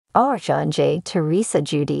Giudice Teresa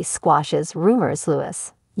Giudice squashes rumors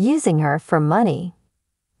Louis using her for money.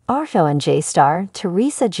 Giudice star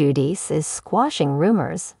Teresa Giudice is squashing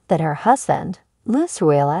rumors that her husband, Luis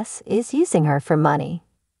Ruelas, is using her for money.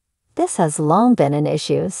 This has long been an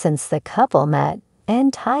issue since the couple met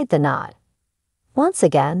and tied the knot. Once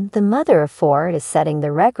again, the mother of four is setting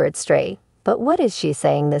the record straight, but what is she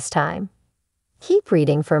saying this time? Keep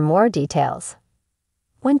reading for more details.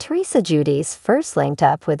 When Teresa Giudice first linked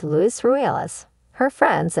up with Luis Ruelas, her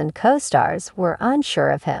friends and co-stars were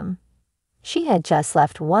unsure of him. She had just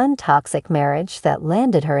left one toxic marriage that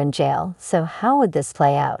landed her in jail, so how would this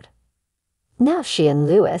play out? Now she and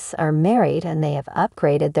Luis are married and they have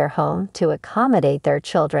upgraded their home to accommodate their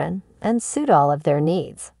children and suit all of their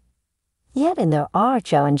needs. Yet in the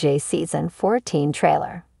Giudice Season 14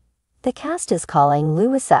 trailer, the cast is calling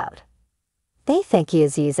Luis out. They think he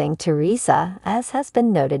is using Teresa, as has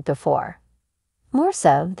been noted before. More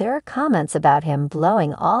so, there are comments about him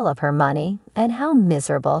blowing all of her money and how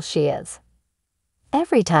miserable she is.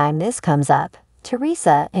 Every time this comes up,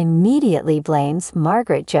 Teresa immediately blames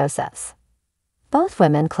Margaret Josephs. Both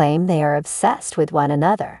women claim they are obsessed with one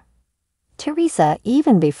another. Teresa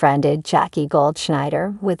even befriended Jackie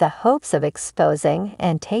Goldschneider with the hopes of exposing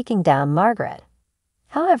and taking down Margaret.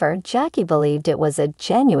 However, Jackie believed it was a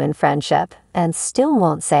genuine friendship and still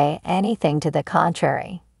won't say anything to the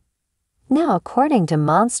contrary. Now, according to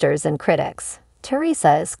monsters and critics,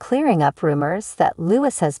 Teresa is clearing up rumors that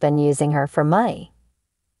Luis has been using her for money.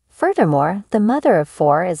 Furthermore, the mother of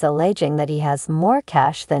four is alleging that he has more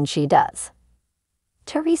cash than she does.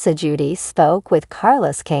 Teresa Giudice spoke with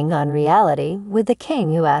Carlos King on Reality with the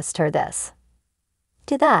King, who asked her this.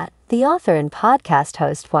 To that, the author and podcast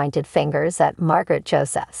host pointed fingers at Margaret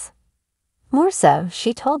Josephs. More so,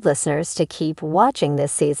 she told listeners to keep watching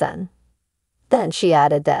this season. Then she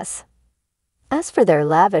added this. As for their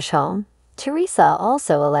lavish home, Teresa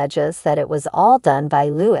also alleges that it was all done by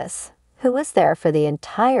Luis, who was there for the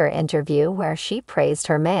entire interview where she praised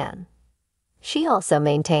her man. She also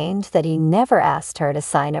maintained that he never asked her to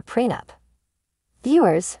sign a prenup.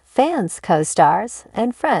 Viewers, fans, co-stars,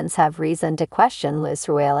 and friends have reason to question Luis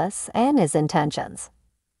Ruelas and his intentions.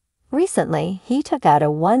 Recently, he took out a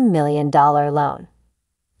 $1 million loan.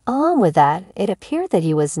 Along with that, it appeared that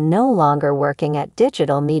he was no longer working at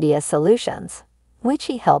Digital Media Solutions, which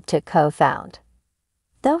he helped to co-found.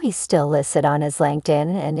 Though he's still listed on his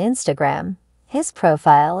LinkedIn and Instagram, his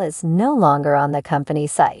profile is no longer on the company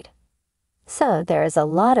site. So there is a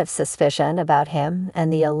lot of suspicion about him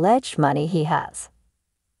and the alleged money he has.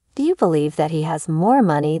 Do you believe that he has more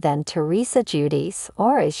money than Teresa Giudice,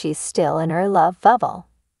 or is she still in her love bubble?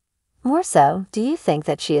 More so, do you think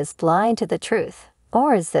that she is blind to the truth,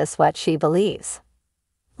 or is this what she believes?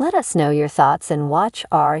 Let us know your thoughts and watch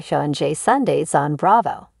Giudice Sundays on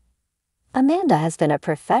Bravo. Amanda has been a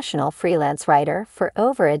professional freelance writer for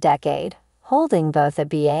over a decade, holding both a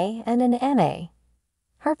BA and an MA.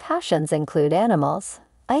 Her passions include animals,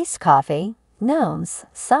 iced coffee, gnomes,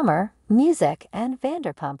 summer, music, and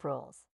Vanderpump Rules.